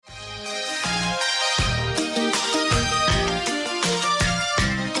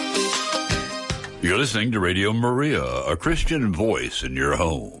You're listening to Radio Maria, a Christian voice in your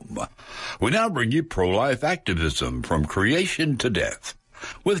home. We now bring you pro-life activism from creation to death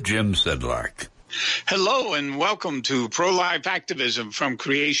with Jim Sedlak. Hello and welcome to Pro-Life Activism from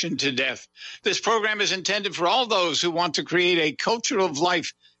Creation to Death. This program is intended for all those who want to create a culture of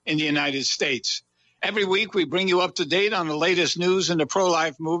life in the United States. Every week we bring you up to date on the latest news in the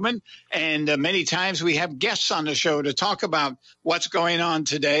pro-life movement, and many times we have guests on the show to talk about what's going on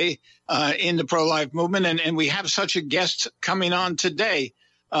today in the pro-life movement, and we have such a guest coming on today.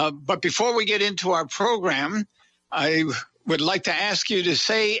 But before we get into our program, I would like to ask you to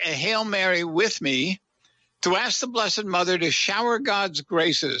say a Hail Mary with me to ask the Blessed Mother to shower God's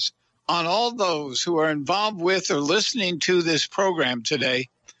graces on all those who are involved with or listening to this program today,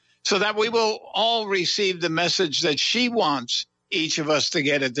 so that we will all receive the message that she wants each of us to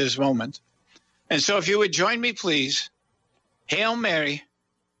get at this moment. And so if you would join me, please. Hail Mary,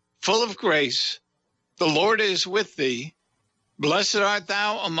 full of grace, the Lord is with thee. Blessed art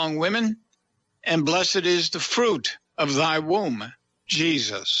thou among women, and blessed is the fruit of thy womb,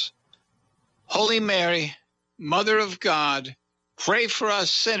 Jesus. Holy Mary, Mother of God, pray for us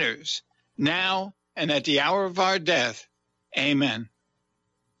sinners, now and at the hour of our death. Amen.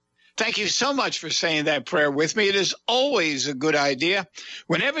 Thank you so much for saying that prayer with me. It is always a good idea,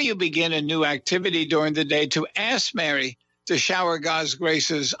 whenever you begin a new activity during the day, to ask Mary to shower God's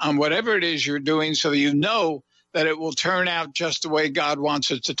graces on whatever it is you're doing, so you know that it will turn out just the way God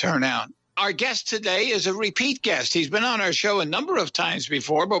wants it to turn out. Our guest today is a repeat guest. He's been on our show a number of times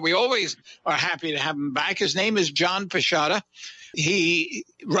before, but we always are happy to have him back. His name is John Pisciotta. He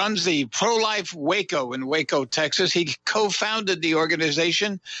runs the Pro-Life Waco in Waco, Texas. He co-founded the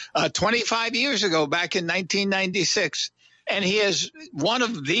organization 25 years ago, back in 1996. And he is one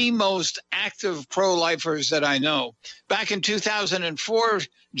of the most active pro-lifers that I know. Back in 2004,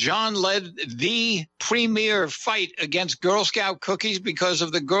 John led the premier fight against Girl Scout cookies because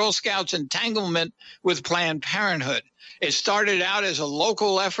of the Girl Scouts' entanglement with Planned Parenthood. It started out as a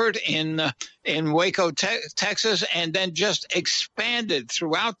local effort in Waco, Texas, and then just expanded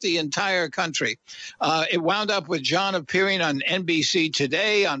throughout the entire country. It wound up with John appearing on NBC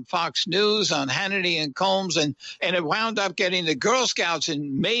Today, on Fox News, on Hannity and Combs, and it wound up getting the Girl Scouts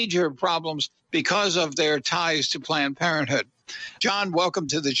in major problems because of their ties to Planned Parenthood. John, welcome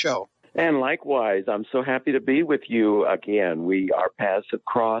to the show. And likewise, I'm so happy to be with you again. Our paths have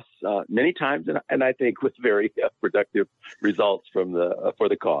crossed many times, and I think with very productive results for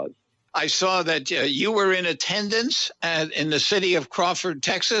the cause. I saw that you were in attendance in the city of Crawford,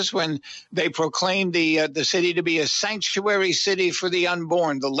 Texas, when they proclaimed the city to be a sanctuary city for the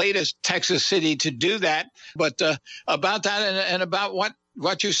unborn, the latest Texas city to do that. But about that and about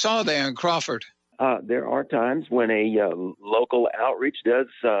what you saw there in Crawford. There are times when a local outreach does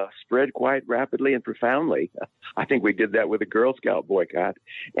spread quite rapidly and profoundly. I think we did that with a Girl Scout boycott.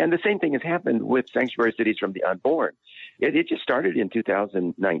 And the same thing has happened with sanctuary cities from the unborn. It just started in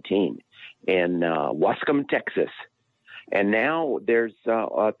 2019 in Wascom, Texas. And now there's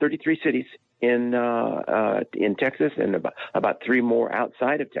 33 cities in Texas and about 3 more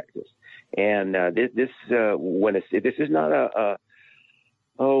outside of Texas. And this is not a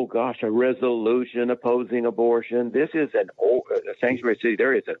resolution opposing abortion. This is a sanctuary city.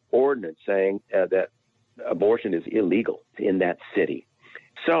 There is an ordinance saying that abortion is illegal in that city.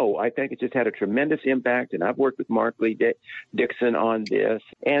 So I think it just had a tremendous impact, and I've worked with Mark Lee Dixon on this.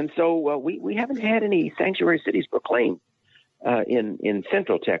 And so we haven't had any sanctuary cities proclaimed in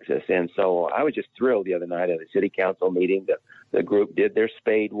Central Texas. And so I was just thrilled the other night at a city council meeting. The group did their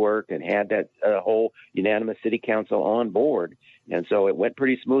spade work and had that whole unanimous city council on board. And so it went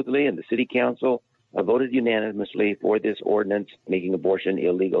pretty smoothly, and the city council voted unanimously for this ordinance making abortion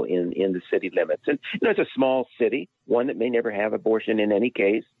illegal in the city limits. And it's a small city, one that may never have abortion in any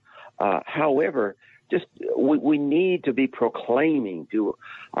case. However, just we need to be proclaiming to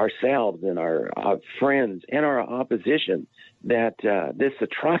ourselves and our friends and our opposition that this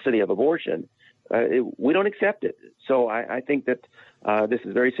atrocity of abortion, we don't accept it. So I think that this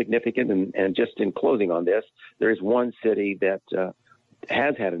is very significant. And just in closing on this, there is one city that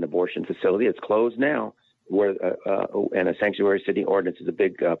has had an abortion facility. It's closed now, and a sanctuary city ordinance is a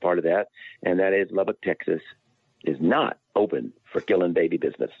big part of that, and that is Lubbock, Texas, is not open for killing baby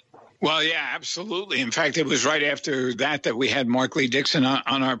business. Well, yeah, absolutely. In fact, it was right after that we had Mark Lee Dixon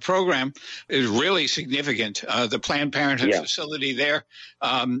on our program. It was really significant. The Planned Parenthood facility there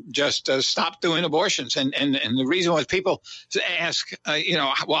just stopped doing abortions. And the reason was people ask,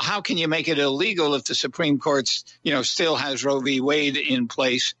 well, how can you make it illegal if the Supreme Court, still has Roe v. Wade in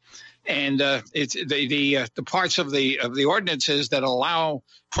place? And it's the parts of the ordinances that allow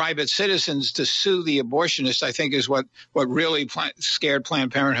private citizens to sue the abortionist, I think, is what really scared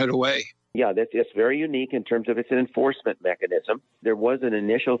Planned Parenthood away. Yeah, it's very unique in terms of its enforcement mechanism. There was an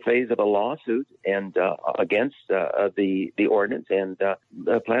initial phase of a lawsuit and against the ordinance, and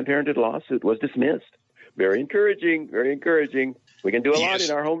the Planned Parenthood lawsuit was dismissed. Very encouraging, very encouraging. We can do a lot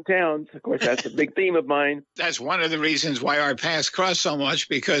in our hometowns. Of course, that's a big theme of mine. That's one of the reasons why our paths cross so much,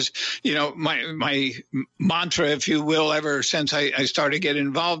 because, my mantra, if you will, ever since I started getting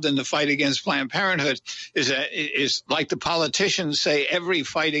involved in the fight against Planned Parenthood is like the politicians say, every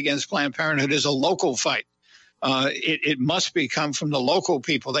fight against Planned Parenthood is a local fight. It must come from the local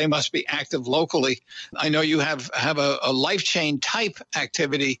people. They must be active locally. I know you have a life chain type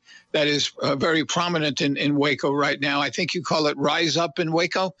activity that is very prominent in Waco right now. I think you call it Rise Up in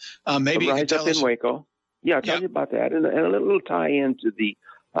Waco. Maybe you can tell us. Rise Up in Waco. Yeah, I'll tell you about that. And a little tie in to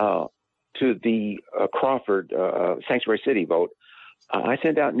the Crawford Sanctuary City vote. I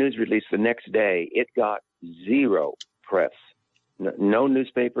sent out news release the next day. It got zero press, no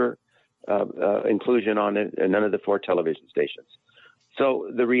newspaper inclusion on it, and none of the 4 television stations. So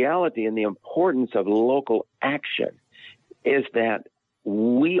the reality and the importance of local action is that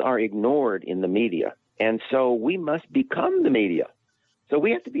we are ignored in the media, and so we must become the media. So we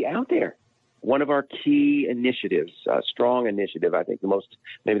have to be out there. One of our key initiatives, a strong initiative, I think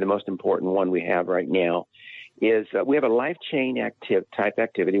maybe the most important one we have right now, is we have a life chain type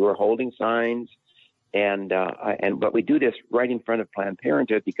activity. We're holding signs. But we do this right in front of Planned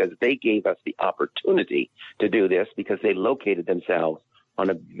Parenthood because they gave us the opportunity to do this because they located themselves on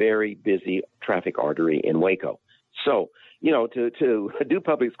a very busy traffic artery in Waco. So, to do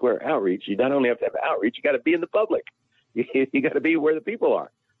public square outreach, you not only have to have outreach, you got to be in the public. You got to be where the people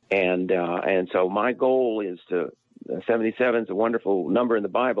are. And so my goal is 77 is a wonderful number in the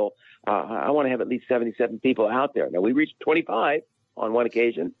Bible. I want to have at least 77 people out there. Now, we reached 25 on one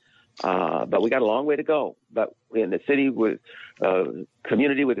occasion. But we got a long way to go. But in the city with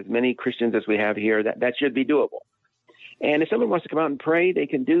community with as many Christians as we have here, that should be doable. And if someone wants to come out and pray, they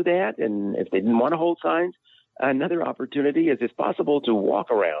can do that. And if they didn't want to hold signs, another opportunity is it's possible to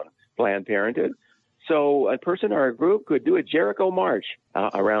walk around Planned Parenthood. So a person or a group could do a Jericho march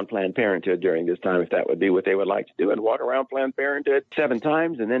around Planned Parenthood during this time, if that would be what they would like to do, and walk around Planned Parenthood 7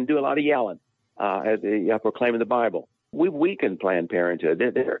 times and then do a lot of yelling as they proclaiming the Bible. We've weakened Planned Parenthood.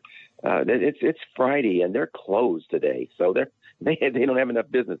 It's Friday and they're closed today, so they don't have enough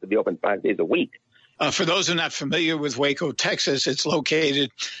business to be open 5 days a week. For those who are not familiar with Waco, Texas, it's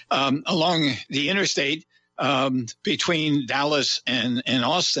located along the interstate between Dallas and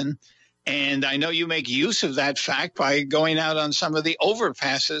Austin. And I know you make use of that fact by going out on some of the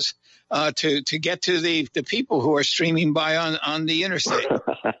overpasses to get to the people who are streaming by on the interstate.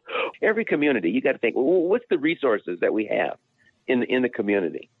 Every community, you got to think, well, what's the resources that we have in the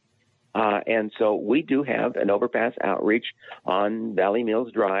community? And so we do have an overpass outreach on Valley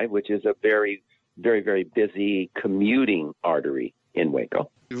Mills Drive, which is a very, very, very busy commuting artery in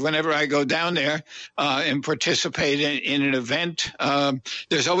Waco. Whenever I go down there and participate in an event,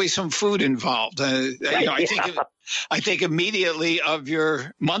 there's always some food involved. I think immediately of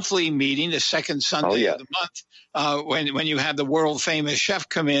your monthly meeting, the second Sunday of the month, when you have the world famous chef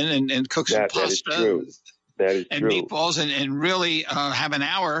come in and cook some pasta and meatballs and really have an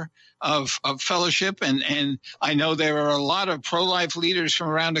hour of fellowship. And I know there are a lot of pro-life leaders from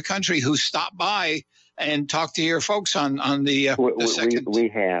around the country who stop by and talk to your folks on the second. We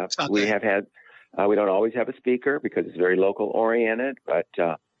have had. We don't always have a speaker because it's very local oriented, but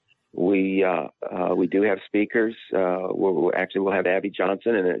we do have speakers. We'll have Abby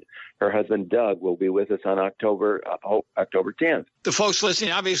Johnson and her husband Doug will be with us on October 10th. The folks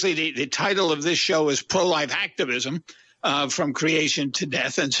listening, obviously, the title of this show is Pro-Life Activism. From creation to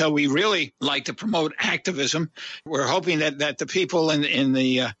death. And so we really like to promote activism. We're hoping that the people in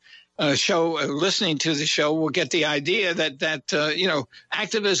the show, listening to the show, will get the idea that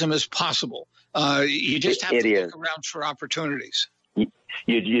activism is possible. You just have to look around for opportunities.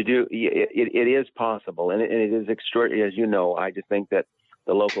 You do. It is possible. And it is extraordinary. As you know, I just think that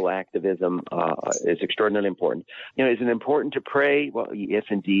the local activism is extraordinarily important. Is it important to pray? Well, yes,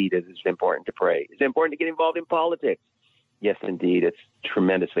 indeed, it is important to pray. Is it important to get involved in politics? Yes, indeed. It's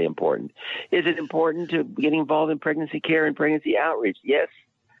tremendously important. Is it important to get involved in pregnancy care and pregnancy outreach? Yes,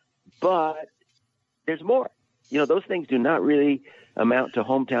 but there's more. Those things do not really amount to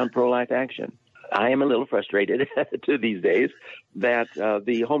hometown pro-life action. I am a little frustrated to these days that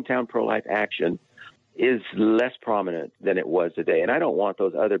the hometown pro-life action is less prominent than it was today. And I don't want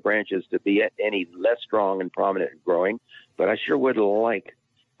those other branches to be any less strong and prominent and growing, but I sure would like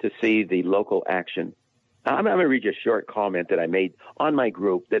to see the local action. I'm going to read you a short comment that I made on my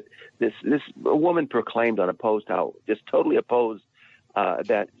group that this woman proclaimed on a post how just totally opposed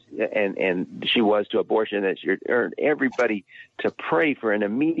that and she was to abortion, that she urged everybody to pray for an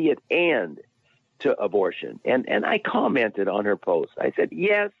immediate end to abortion. And I commented on her post. I said,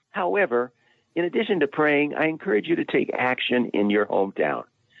 yes, however, in addition to praying, I encourage you to take action in your hometown.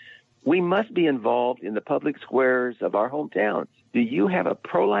 We must be involved in the public squares of our hometowns. Do you have a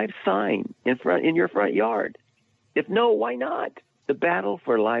pro-life sign in your front yard? If no, why not? The battle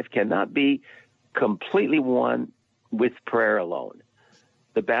for life cannot be completely won with prayer alone.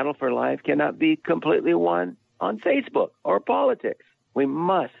 The battle for life cannot be completely won on Facebook or politics. We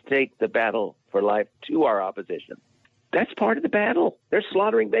must take the battle for life to our opposition. That's part of the battle. They're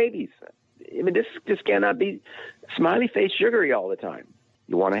slaughtering babies. I mean, this cannot be smiley face sugary all the time.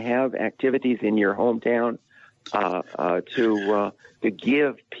 You want to have activities in your hometown to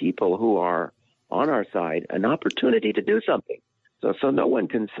give people who are on our side an opportunity to do something. So no one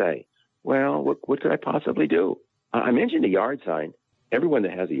can say, well, what could I possibly do? I mentioned a yard sign. Everyone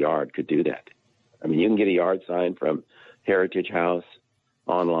that has a yard could do that. I mean, you can get a yard sign from Heritage House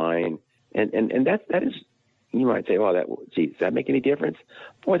online, and that is, you might say, well, does that make any difference?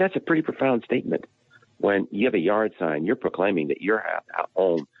 Boy, that's a pretty profound statement. When you have a yard sign, you're proclaiming that your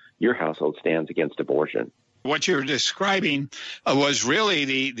home, your household stands against abortion. What you're describing was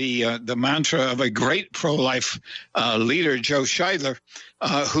really the mantra of a great pro-life leader, Joe Scheidler,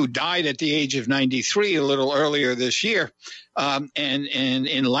 who died at the age of 93 a little earlier this year. And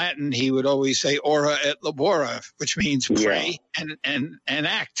in Latin, he would always say "ora et labora," which means pray and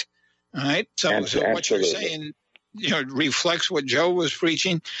act. All right. So what you're saying, reflects what Joe was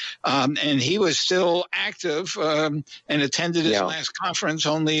preaching, and he was still active and attended his last conference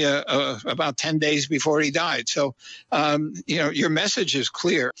only about 10 days before he died. So, your message is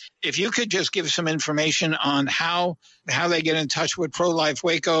clear. If you could just give some information on how they get in touch with Pro-Life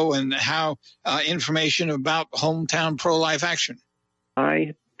Waco and how information about hometown pro-life action.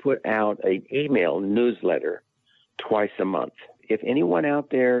 I put out an email newsletter twice a month. If anyone out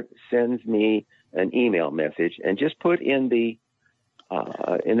there sends me an email message and just put in the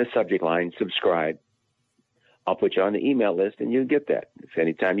subject line, subscribe, I'll put you on the email list and you'll get that. If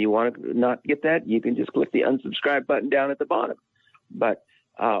anytime you want to not get that, you can just click the unsubscribe button down at the bottom. But,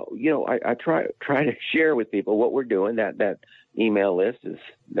 I try to share with people what we're doing. That email list has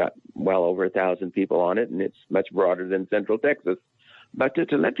got well over 1,000 people on it, and it's much broader than Central Texas. But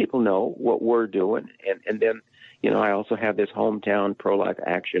to let people know what we're doing. And then, I also have this Hometown Pro-Life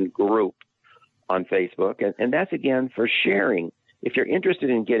Action group on Facebook. And that's, again, for sharing. If you're interested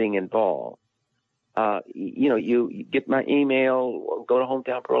in getting involved, you get my email, go to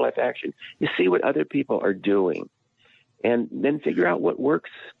Hometown Pro-Life Action. You see what other people are doing. And then figure out what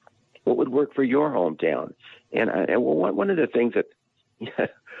would work for your hometown. And one of the things that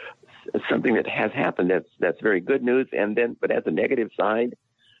something that has happened that's very good news, but has a negative side,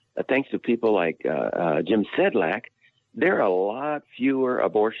 thanks to people like Jim Sedlak, there are a lot fewer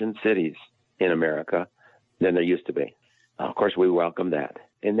abortion cities in America than there used to be. Of course, we welcome that.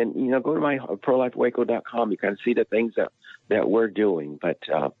 And then, go to my prolifewaco.com. You can see the things that we're doing. But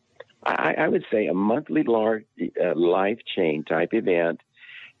I would say a monthly large life chain type event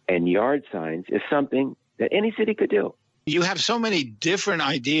and yard signs is something that any city could do. You have so many different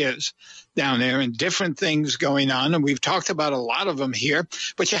ideas down there and different things going on, and we've talked about a lot of them here,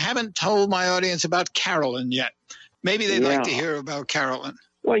 but you haven't told my audience about Carolyn yet. Maybe they'd like to hear about Carolyn.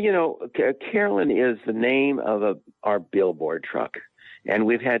 Well, Carolyn is the name of our billboard truck, and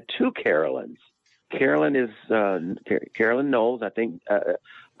we've had two Carolyns. Carolyn is Carolyn Knowles. I think,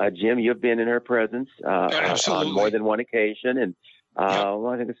 Jim, you've been in her presence on more than one occasion, and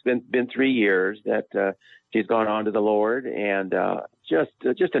I think it's been 3 years that she's gone on to the Lord, and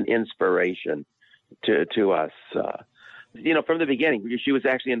just an inspiration to us. From the beginning, she was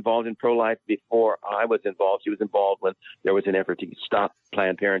actually involved in pro-life before I was involved. She was involved when there was an effort to stop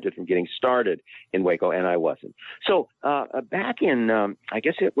Planned Parenthood from getting started in Waco, and I wasn't. So back in, I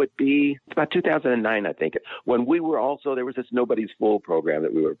guess it would be about 2009, I think, when we were also, there was this Nobody's Fool program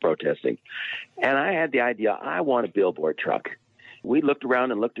that we were protesting. And I had the idea, I want a billboard truck. We looked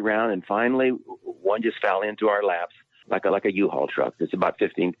around, and finally one just fell into our laps like a U-Haul truck. It's about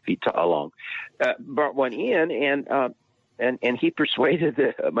 15 feet long. Brought one in, and he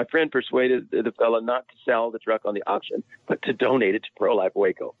persuaded my friend persuaded the fellow not to sell the truck on the auction, but to donate it to Pro-Life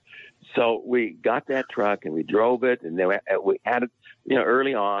Waco. So we got that truck and we drove it, and then we had it,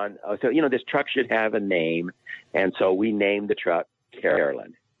 early on. So this truck should have a name, and so we named the truck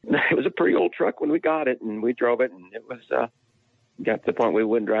Carolyn. It was a pretty old truck when we got it, and we drove it, and it was got to the point we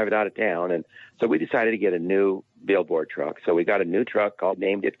wouldn't drive it out of town. And so we decided to get a new billboard truck. So we got a new truck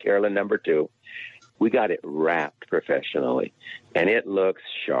named it Carolyn number 2. We got it wrapped professionally, and it looks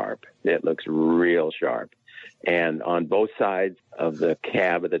sharp. It looks real sharp. And on both sides of the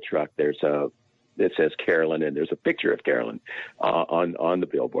cab of the truck, it says Carolyn, and there's a picture of Carolyn on the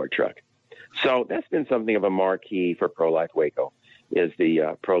billboard truck. So that's been something of a marquee for Pro-Life Waco, is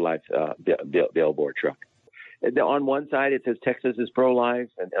the Pro-Life billboard truck. On one side, it says Texas is pro-life,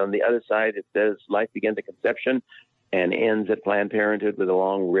 and on the other side, it says life begins at conception and ends at Planned Parenthood, with a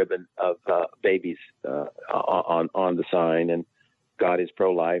long ribbon of babies on the sign, and God is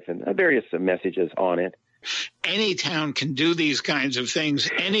pro-life, and various messages on it. Any town can do these kinds of things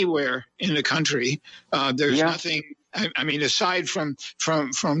anywhere in the country. There's nothing. I mean, aside from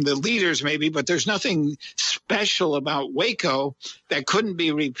the leaders, maybe, but there's nothing special about Waco that couldn't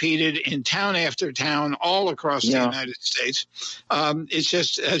be repeated in town after town all across the United States. It's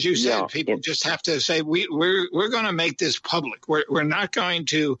just, as you said, people just have to say, we're going to make this public. We're not going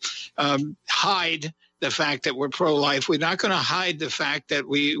to hide the fact that we're pro-life. We're not going to hide the fact that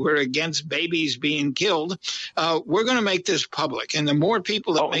we're against babies being killed. We're going to make this public. And the more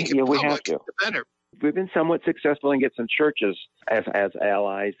people that make it public, the better. We've been somewhat successful in getting some churches as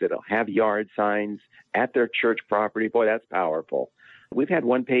allies that'll have yard signs at their church property. Boy, that's powerful. We've had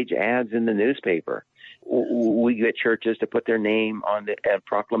one-page ads in the newspaper. We get churches to put their name on the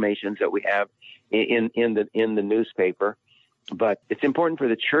proclamations that we have in the newspaper. But it's important for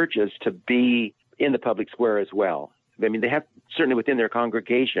the churches to be in the public square as well. I mean, they have, certainly within their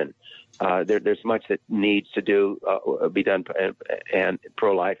congregation, there's much that needs to be done and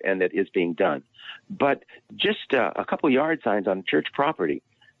pro-life, and that is being done. But just a couple yard signs on church property,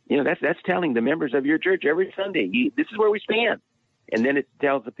 that's telling the members of your church every Sunday, this is where we stand. And then it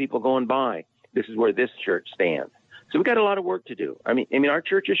tells the people going by, this is where this church stands. So we've got a lot of work to do. I mean, our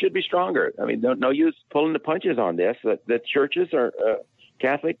churches should be stronger. I mean, no use pulling the punches on this. The churches are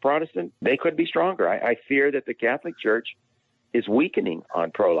Catholic, Protestant, they could be stronger. I fear that the Catholic Church is weakening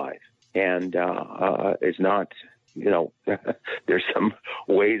on pro-life, and is not, there's some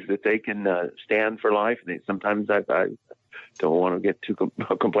ways that they can stand for life. Sometimes I don't want to get too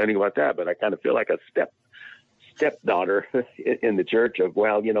complaining about that, but I kind of feel like a stepdaughter in the church of,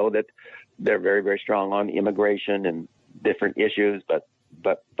 that they're very, very strong on immigration and different issues, but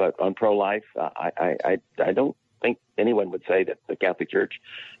on pro-life, I don't think anyone would say that the Catholic Church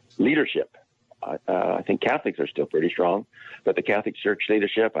leadership, I think Catholics are still pretty strong, but the Catholic Church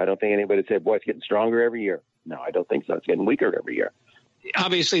leadership, I don't think anybody would say, boy, it's getting stronger every year. No, I don't think so. It's getting weaker every year.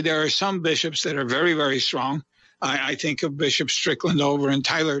 Obviously, there are some bishops that are very, very strong. I think of Bishop Strickland over in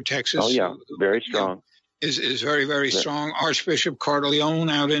Tyler, Texas. Oh, yeah, very strong. Is very, very strong. Archbishop Corleone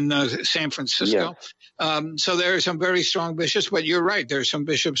out in San Francisco. Yeah. So there are some very strong bishops, but you're right. There are some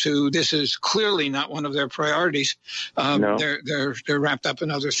bishops who this is clearly not one of their priorities. No. They're wrapped up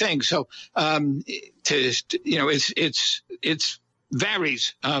in other things. So it's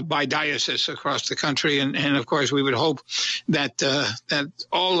varies by diocese across the country, and of course we would hope that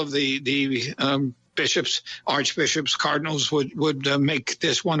all of the bishops, archbishops, cardinals would make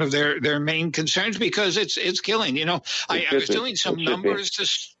this one of their main concerns, because it's killing. I was doing some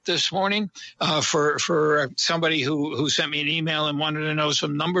numbers this morning for somebody who sent me an email and wanted to know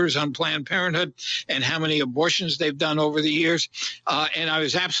some numbers on Planned Parenthood and how many abortions they've done over the years. And I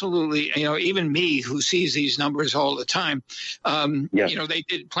was absolutely, even me who sees these numbers all the time,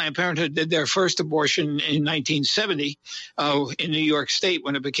 Planned Parenthood did their first abortion in 1970 in New York State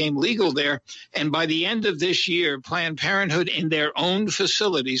when it became legal there. And by the end of this year, Planned Parenthood in their own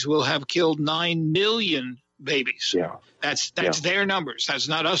facilities will have killed 9 million babies. Yeah. That's their numbers. That's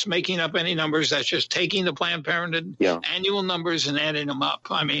not us making up any numbers. That's just taking the Planned Parenthood annual numbers and adding them up.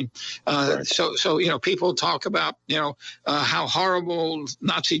 I mean, right. So people talk about, how horrible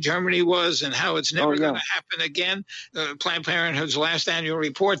Nazi Germany was and how it's never going to happen again. Planned Parenthood's last annual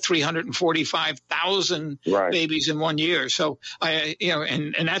report, 345,000 babies in 1 year. So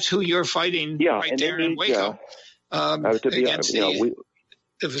and that's who you're fighting right there in Waco against the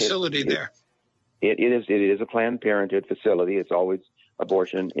facility there. It is a Planned Parenthood facility. It's always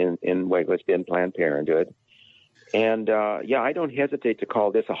abortion in Waco. It's been Planned Parenthood. And, I don't hesitate to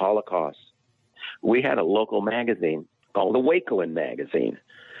call this a Holocaust. We had a local magazine called the Wacoan Magazine.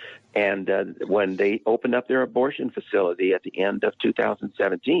 And when they opened up their abortion facility at the end of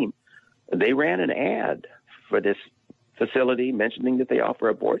 2017, they ran an ad for this facility mentioning that they offer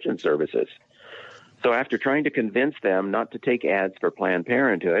abortion services. So after trying to convince them not to take ads for Planned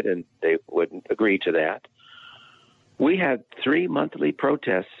Parenthood, and they wouldn't agree to that, we had 3 monthly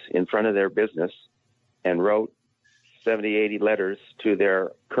protests in front of their business and wrote 70, 80 letters to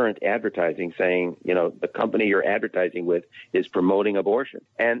their current advertising saying, the company you're advertising with is promoting abortion.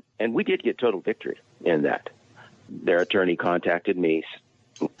 And we did get total victory in that. Their attorney contacted me,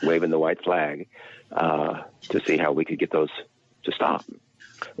 waving the white flag, to see how we could get those to stop,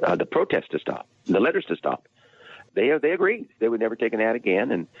 the protests to stop, the letters to stop. They agreed they would never take an ad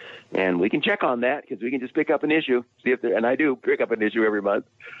again, and we can check on that because we can just pick up an issue, see if and I do pick up an issue every month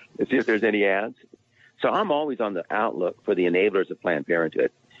and see if there's any ads. So I'm always on the outlook for the enablers of Planned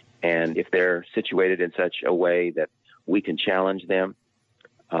Parenthood, and if they're situated in such a way that we can challenge them,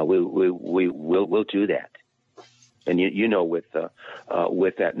 we'll do that. And with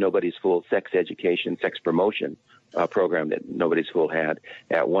that Nobody's Fool sex education, sex promotion program that Nobody's Fool had,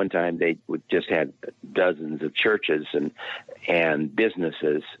 at one time they just had dozens of churches and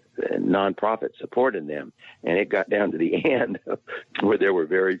businesses and nonprofits supporting them, and it got down to the end where there were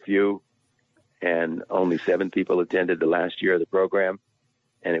very few, and only 7 people attended the last year of the program,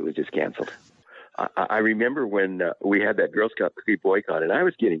 and it was just canceled. I remember when we had that Girl Scout cookie boycott, and I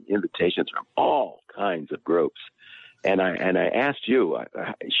was getting invitations from all kinds of groups. And I asked you,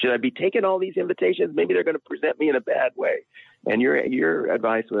 should I be taking all these invitations? Maybe they're going to present me in a bad way. And your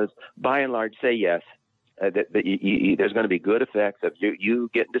advice was, by and large, say yes. That there's going to be good effects of you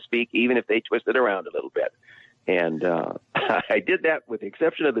getting to speak, even if they twist it around a little bit. And I did that with the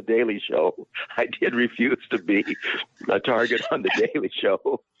exception of the Daily Show. I did refuse to be a target on the Daily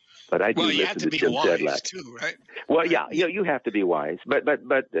Show. But I do listen to Jim Sedlak too, right? Well, yeah, you have to be wise, but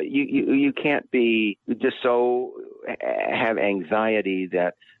you can't be just so have anxiety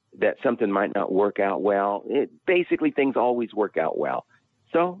that something might not work out well. Basically, things always work out well.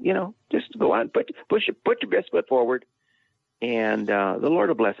 So just go out, put your best foot forward, and the Lord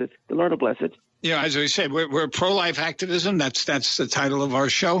will bless it. The Lord will bless it. As we said, we're pro-life activism. That's the title of our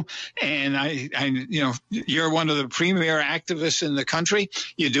show. And I you're one of the premier activists in the country.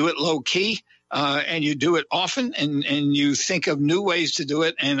 You do it low key, and you do it often, and you think of new ways to do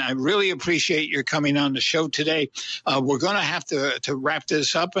it. And I really appreciate your coming on the show today. We're going to have to wrap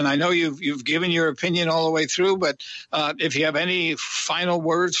this up. And I know you've given your opinion all the way through, but if you have any final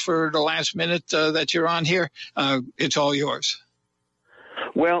words for the last minute that you're on here, it's all yours.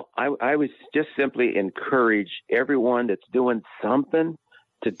 Well, I was just simply encourage everyone that's doing something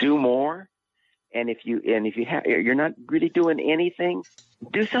to do more. And if you're not really doing anything,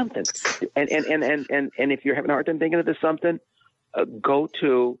 do something. And if you're having a hard time thinking of this something, go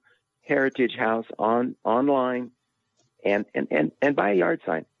to Heritage House online and buy a yard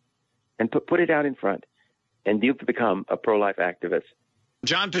sign and put it out in front, and you've become a pro-life activist.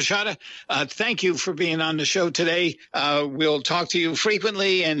 John Pisciotta, thank you for being on the show today. We'll talk to you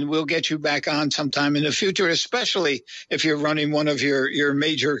frequently, and we'll get you back on sometime in the future, especially if you're running one of your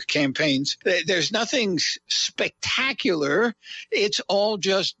major campaigns. There's nothing spectacular. It's all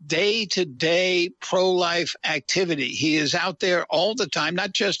just day-to-day pro-life activity. He is out there all the time,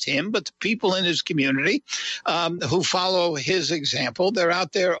 not just him, but the people in his community who follow his example. They're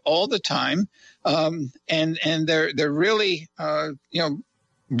out there all the time, and they're really,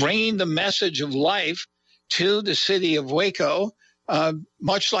 bringing the message of life to the city of Waco,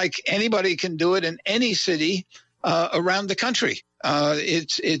 much like anybody can do it in any city around the country.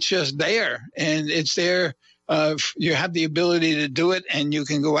 It's just there, and it's there. You have the ability to do it, and you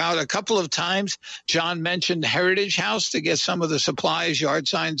can go out a couple of times. John mentioned Heritage House to get some of the supplies, yard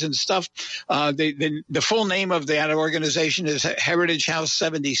signs and stuff. The full name of that organization is Heritage House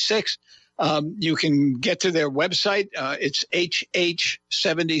 76. You can get to their website. It's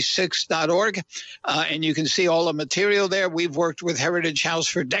hh76.org, and you can see all the material there. We've worked with Heritage House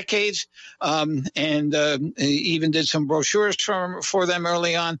for decades, and even did some brochures for them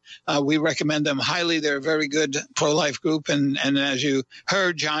early on. We recommend them highly. They're a very good pro-life group, and as you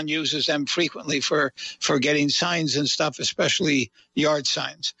heard, John uses them frequently for getting signs and stuff, especially yard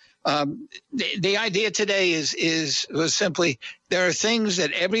signs. The idea today was simply there are things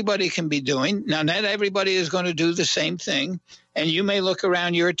that everybody can be doing. Now, not everybody is going to do the same thing. And you may look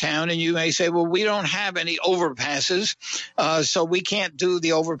around your town and you may say, well, we don't have any overpasses, so we can't do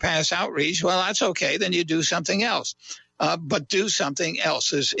the overpass outreach. Well, that's okay. Then you do something else. But do something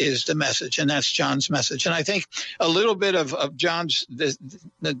else is the message, and that's John's message. And I think a little bit of John's the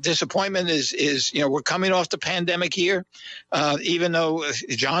disappointment is we're coming off the pandemic year. Even though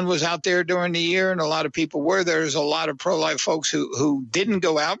John was out there during the year and a lot of people were, there's a lot of pro-life folks who didn't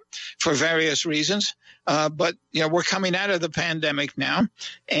go out for various reasons. But we're coming out of the pandemic now,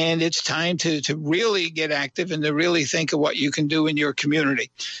 and it's time to really get active and to really think of what you can do in your community.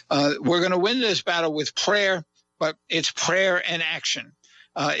 We're going to win this battle with prayer. But it's prayer and action.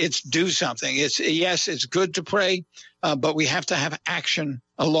 It's do something. It's good to pray, but we have to have action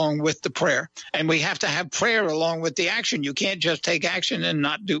along with the prayer. And we have to have prayer along with the action. You can't just take action and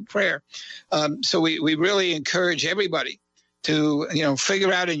not do prayer. So we really encourage everybody to,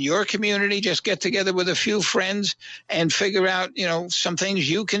 figure out in your community, just get together with a few friends and figure out, some things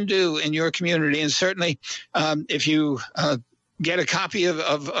you can do in your community. And certainly, if you get a copy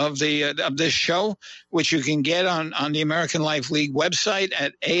of this show, which you can get on the American Life League website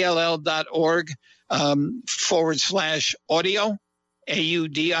at all.org /audio,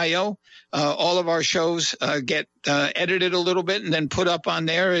 AUDIO. All of our shows get edited a little bit and then put up on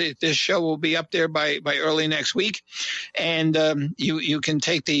there. This show will be up there by early next week. And you can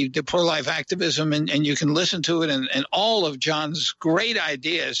take the pro-life activism and you can listen to it. And all of John's great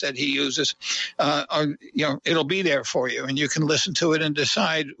ideas that he uses it'll be there for you. And you can listen to it and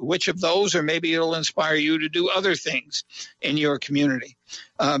decide which of those, or maybe it'll inspire you to do other things in your community.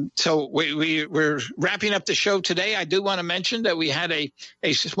 So we're wrapping up the show today. I do want to mention that we had a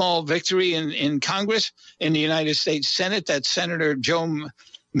small victory in Congress, in the United States Senate, that Senator Joe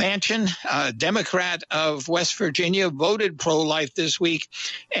Manchin, Democrat of West Virginia, voted pro-life this week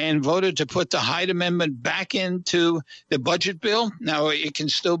and voted to put the Hyde Amendment back into the budget bill. Now, it can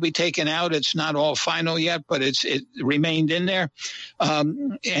still be taken out. It's not all final yet, but it remained in there.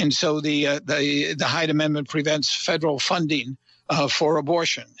 And so the Hyde Amendment prevents federal funding for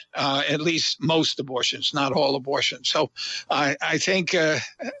abortion, at least most abortions, not all abortions. So I think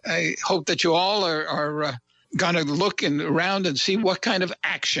I hope that you all are going to look around and see what kind of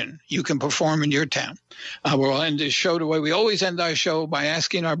action you can perform in your town. We'll end this show the way we always end our show, by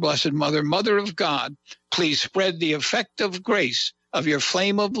asking our Blessed Mother, Mother of God, please spread the effective grace of your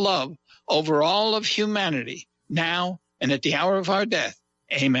flame of love over all of humanity, now and at the hour of our death.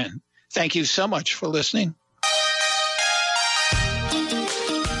 Amen. Thank you so much for listening.